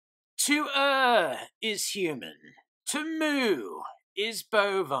To err is human, to moo is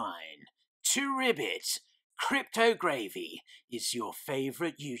bovine, to ribbit, crypto gravy is your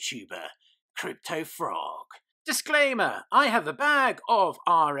favourite YouTuber, Crypto Frog. Disclaimer, I have a bag of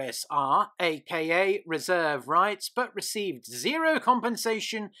RSR, aka reserve rights, but received zero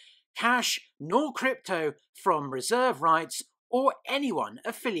compensation, cash nor crypto from reserve rights or anyone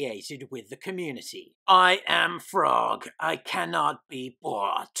affiliated with the community. I am Frog, I cannot be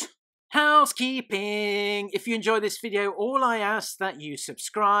bought. Housekeeping! If you enjoy this video, all I ask that you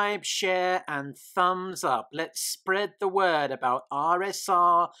subscribe, share and thumbs up. Let's spread the word about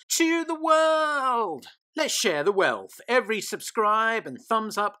RSR to the world! Let's share the wealth. Every subscribe and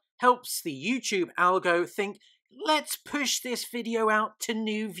thumbs up helps the YouTube algo think, let's push this video out to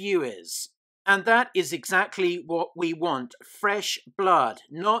new viewers. And that is exactly what we want. Fresh blood,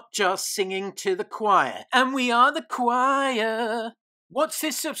 not just singing to the choir. And we are the choir. What's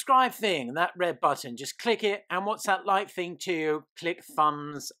this subscribe thing? That red button, just click it. And what's that like thing too? Click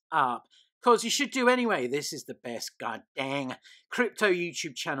thumbs up. Because you should do anyway. This is the best god dang crypto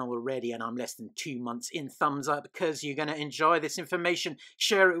YouTube channel already, and I'm less than 2 months in. Thumbs up because you're going to enjoy this information.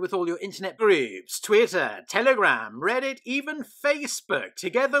 Share it with all your internet groups, Twitter, Telegram, Reddit, even Facebook.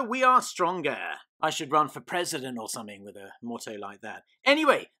 Together we are stronger. I should run for president or something with a motto like that.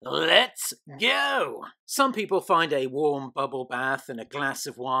 Anyway, let's go! Some people find a warm bubble bath and a glass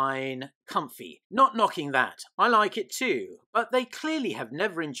of wine comfy. Not knocking that. I like it too. But they clearly have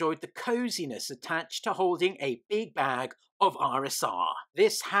never enjoyed the coziness attached to holding a big bag of RSR.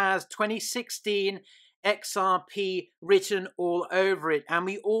 This has 2016 XRP written all over it, and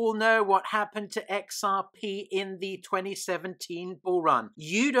we all know what happened to XRP in the 2017 bull run.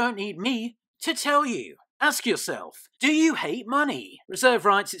 You don't need me to tell you. Ask yourself, do you hate money? Reserve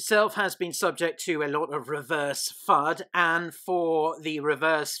rights itself has been subject to a lot of reverse FUD, and for the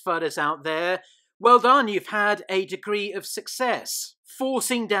reverse FUDers out there, well done, you've had a degree of success.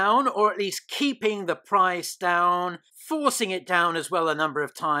 Forcing down, or at least keeping the price down, forcing it down as well a number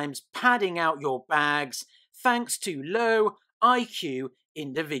of times, padding out your bags, thanks to low IQ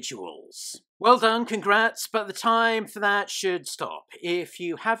individuals. Well done, congrats, but the time for that should stop. If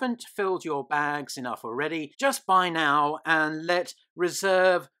you haven't filled your bags enough already, just buy now and let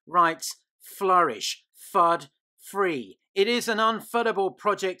reserve rights flourish. FUD free. It is an unfuddable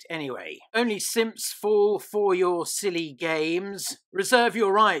project anyway. Only simps fall for your silly games. Reserve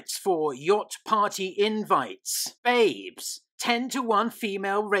your rights for yacht party invites. Babes. 10-to-1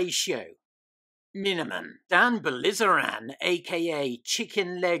 female ratio. Minimum. Dan BULLRUN, aka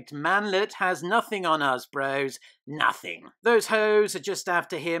chicken-legged manlet, has nothing on us, bros. Nothing. Those hoes are just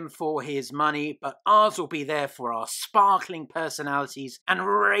after him for his money, but ours will be there for our sparkling personalities and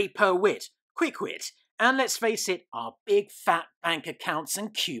raper wit. Quick wit. And let's face it, our big fat bank accounts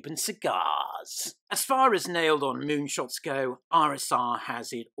and Cuban cigars. As far as nailed-on moonshots go, RSR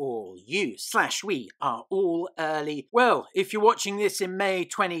has it all. You/we are all early. Well, if you're watching this in May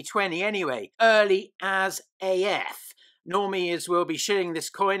 2020 anyway, early as AF. Normies will be shilling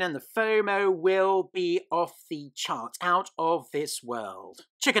this coin and the FOMO will be off the charts, out of this world.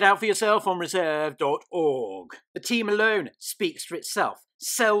 Check it out for yourself on reserve.org. The team alone speaks for itself,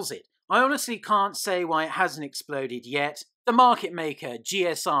 sells it. I honestly can't say why it hasn't exploded yet. The market maker,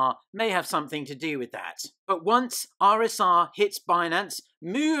 GSR, may have something to do with that. But once RSR hits Binance,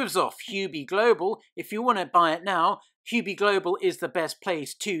 moves off Huobi Global, if you want to buy it now, Huobi Global is the best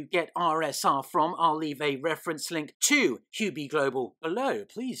place to get RSR from. I'll leave a reference link to Huobi Global below.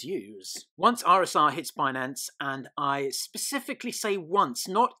 Please use. Once RSR hits Binance, and I specifically say once,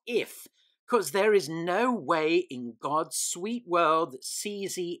 not if, because there is no way in God's sweet world that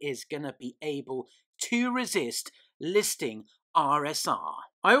CZ is going to be able to resist listing RSR.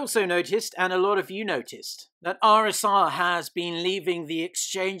 I also noticed, and a lot of you noticed, that RSR has been leaving the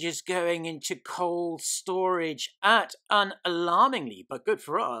exchanges going into cold storage at an alarmingly, but good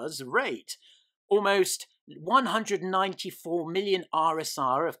for us, rate. Almost 194 million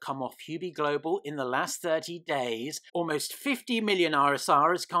RSR have come off Huobi Global in the last 30 days. Almost 50 million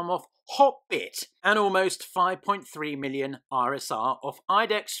RSR has come off Hotbit, and almost 5.3 million RSR off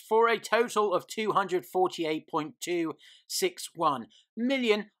IDEX for a total of 248.261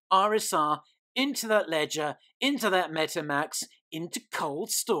 million RSR into that ledger, into that MetaMax, into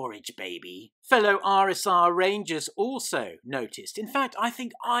cold storage, baby. Fellow RSR Rangers also noticed. In fact, I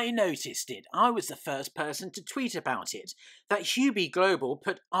think I noticed it. I was the first person to tweet about it. That Huobi Global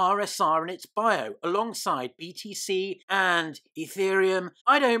put RSR in its bio alongside BTC and Ethereum.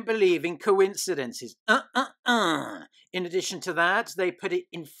 I don't believe in coincidences. In addition to that, they put it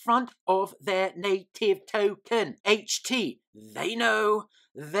in front of their native token, HT. They know.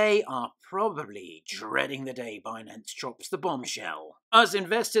 they are probably dreading the day Binance drops the bombshell. Us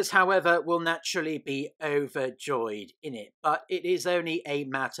investors, however, will naturally be overjoyed in it, but it is only a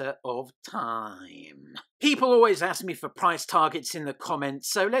matter of time. People always ask me for price targets in the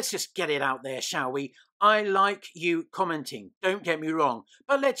comments, so let's just get it out there, shall we? I like you commenting, don't get me wrong,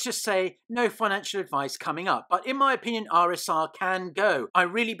 but let's just say no financial advice coming up. But in my opinion, RSR can go. I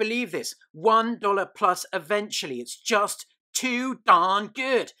really believe this. $1 plus eventually. It's just too darn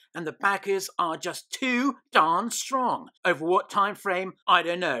good, and the backers are just too darn strong. Over what time frame, I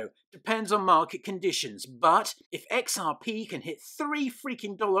don't know. Depends on market conditions, but if XRP can hit 3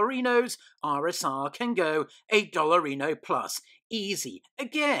 freaking dollarinos, RSR can go a dollarino plus. Easy.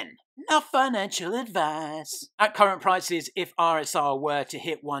 Again, not financial advice. At current prices, if RSR were to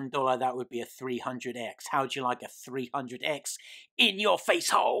hit $1, that would be a 300x. How'd you like a 300x in your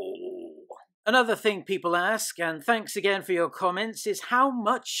face hole? Another thing people ask, and thanks again for your comments, is how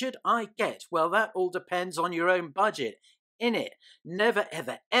much should I get? Well, that all depends on your own budget. In it, never,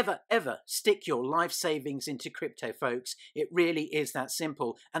 ever, ever, ever stick your life savings into crypto, folks. It really is that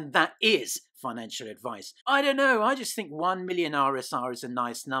simple, and that is financial advice. I don't know, I just think 1 million RSR is a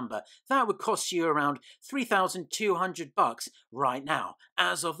nice number. That would cost you around $3,200 right now,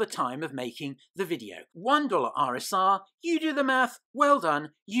 as of the time of making the video. $1 RSR, you do the math, well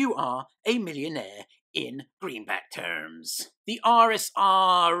done, you are a millionaire in greenback terms. The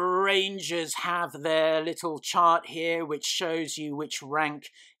RSR Rangers have their little chart here which shows you which rank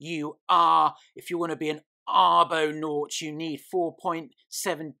you are. If you want to be an Arbonaut, you need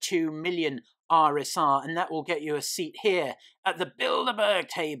 4.72 million RSR, and that will get you a seat here at the Bilderberg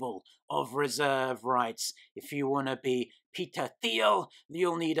table of reserve rights. If you want to be Peter Thiel,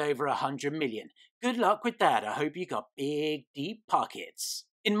 you'll need over 100 million. Good luck with that. I hope you got big, deep pockets.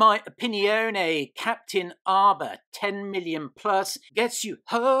 In my opinion, a Captain Arbor 10 million plus gets you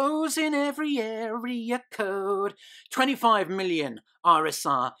hoes in every area code. 25 million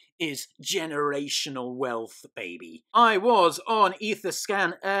RSR is generational wealth, baby. I was on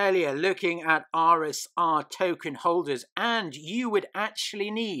Etherscan earlier looking at RSR token holders, and you would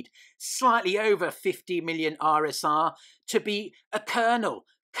actually need slightly over 50 million RSR to be a Colonel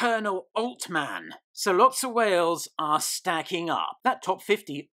Altman. So lots of whales are stacking up. That top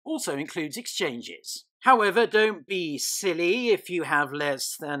 50 also includes exchanges. However, don't be silly if you have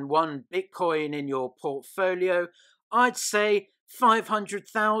less than 1 Bitcoin in your portfolio. I'd say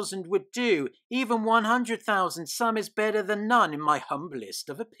 500,000 would do. Even 100,000, some is better than none in my humblest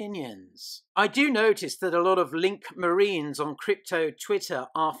of opinions. I do notice that a lot of Link Marines on crypto Twitter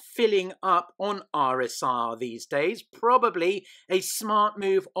are filling up on RSR these days. Probably a smart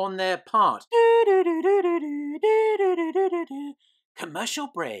move on their part. Commercial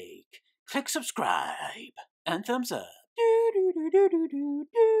break. Click subscribe and thumbs up.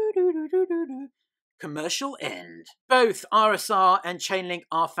 Commercial end. Both RSR and Chainlink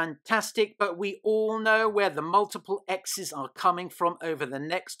are fantastic, but we all know where the multiple X's are coming from over the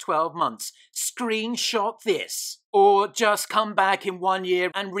next 12 months. Screenshot this. Or just come back in 1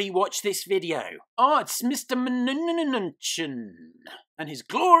 year and rewatch this video. Oh, it's Mr. Mnuchin and his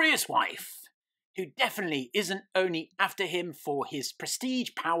glorious wife, who definitely isn't only after him for his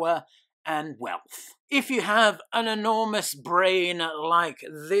prestige, power, and wealth. If you have an enormous brain like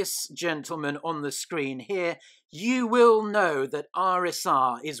this gentleman on the screen here, you will know that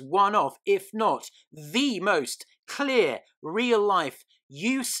RSR is one of, if not the most clear real-life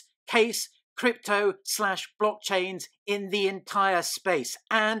use case crypto/blockchains in the entire space,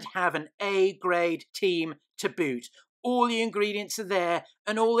 and have an A-grade team to boot. All the ingredients are there,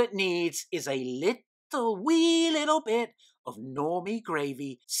 and all it needs is a wee little bit of normie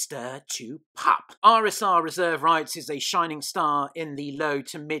gravy stir to pop. RSR reserve rights is a shining star in the low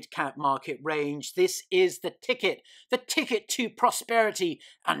to mid-cap market range. This is the ticket to prosperity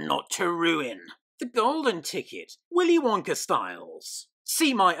and not to ruin. The golden ticket, Willy Wonka styles.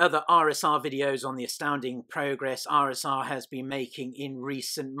 See my other RSR videos on the astounding progress RSR has been making in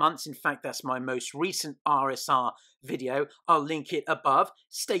recent months. In fact, that's my most recent RSR video. I'll link it above.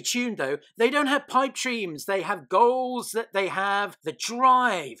 Stay tuned though. They don't have pipe dreams. They have goals that they have the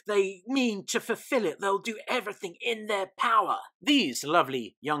drive. They mean to fulfill it. They'll do everything in their power. These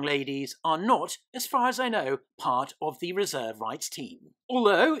lovely young ladies are not, as far as I know, part of the reserve rights team.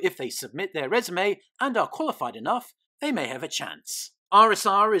 Although, if they submit their resume and are qualified enough, they may have a chance.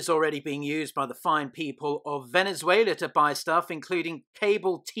 RSR is already being used by the fine people of Venezuela to buy stuff, including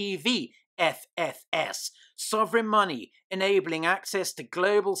cable TV, FFS, sovereign money, enabling access to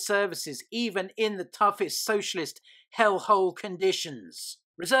global services even in the toughest socialist hellhole conditions.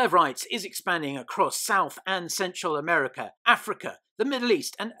 Reserve rights is expanding across South and Central America, Africa, the Middle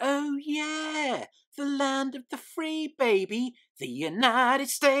East, and oh yeah, the land of the free, baby, the United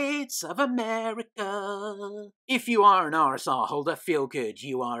States of America. If you are an RSR holder, feel good.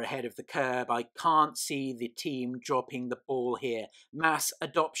 You are ahead of the curve. I can't see the team dropping the ball here. Mass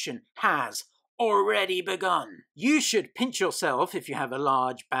adoption has already begun. You should pinch yourself if you have a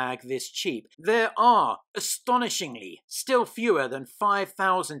large bag this cheap. There are, astonishingly, still fewer than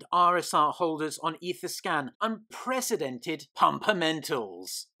 5,000 RSR holders on Etherscan. Unprecedented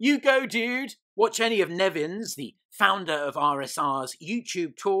pumpermentals. You go, dude! Watch any of Nevin's, the founder of RSR's,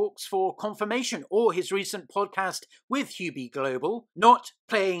 YouTube talks for confirmation, or his recent podcast with Hubie Global, Not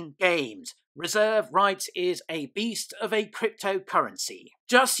Playing Games. Reserve rights is a beast of a cryptocurrency.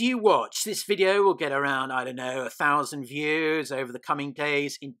 Just you watch. This video will get around, 1,000 views over the coming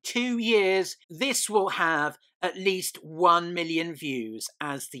days. In 2 years, this will have at least 1 million views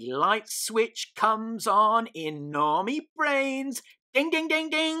as the light switch comes on in normie brains. Ding, ding, ding,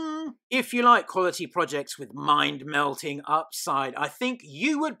 ding! If you like quality projects with mind-melting upside, I think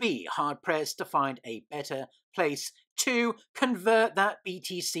you would be hard-pressed to find a better place to convert that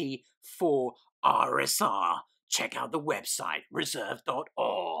BTC for RSR. Check out the website,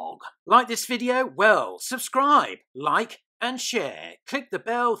 reserve.org. Like this video? Well, subscribe, like, and share. Click the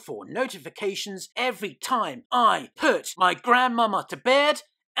bell for notifications every time I put my grandmama to bed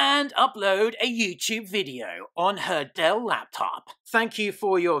and upload a YouTube video on her Dell laptop. Thank you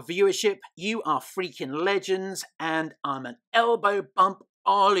for your viewership. You are freaking legends, and I'm an elbow bump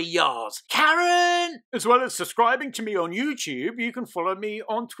all of yours. Karen! As well as subscribing to me on YouTube, you can follow me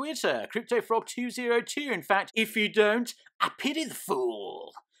on Twitter, CryptoFrog202. In fact, if you don't, I pity the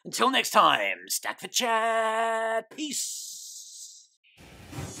fool. Until next time, stack the chat. Peace.